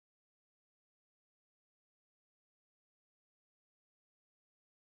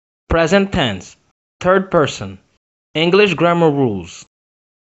Present tense, third person. English grammar rules.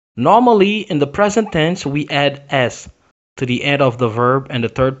 Normally, in the present tense, we add s to the end of the verb in the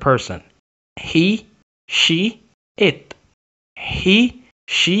third person. He, she, it. He,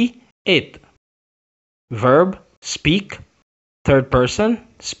 she, it. Verb, speak, third person,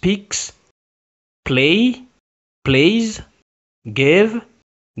 speaks. Play, plays. Give,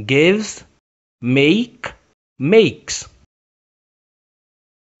 gives. Make, makes.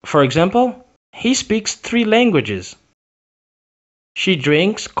 For example, he speaks 3 languages. She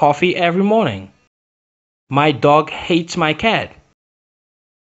drinks coffee every morning. My dog hates my cat.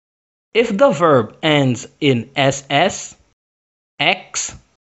 If the verb ends in ss, x,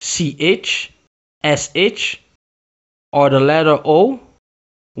 ch, sh, or the letter o,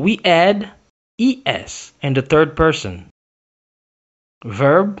 we add es in the third person.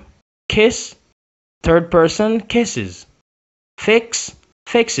 Verb, kiss, third person, kisses. Fix,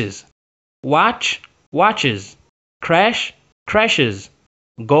 fixes. Watch, watches. Crash, crashes.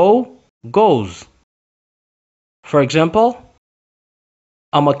 Go, goes. For example,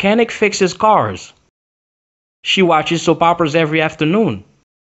 a mechanic fixes cars. She watches soap operas every afternoon.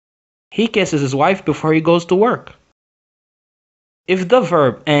 He kisses his wife before he goes to work. If the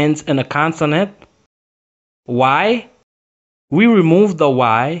verb ends in a consonant, y, we remove the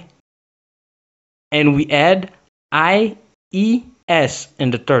y and we add ies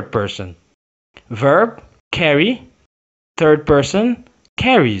in the third person. Verb, carry, third person,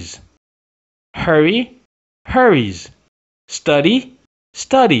 carries. Hurry, hurries. Study,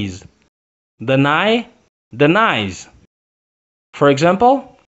 studies. Deny, denies. For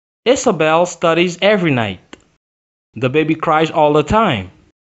example, Isabel studies every night. The baby cries all the time.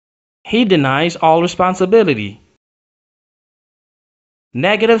 He denies all responsibility.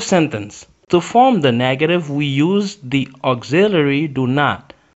 Negative sentence. To form the negative, we use the auxiliary do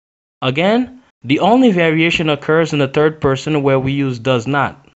not. Again, the only variation occurs in the third person where we use does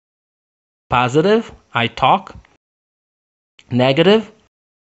not. Positive, I talk. Negative,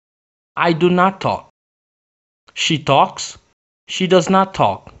 I do not talk. She talks, she does not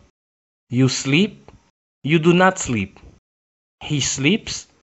talk. You sleep, you do not sleep. He sleeps,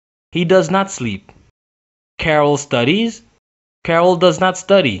 he does not sleep. Carol studies, Carol does not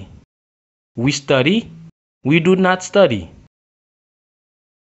study. We study, we do not study.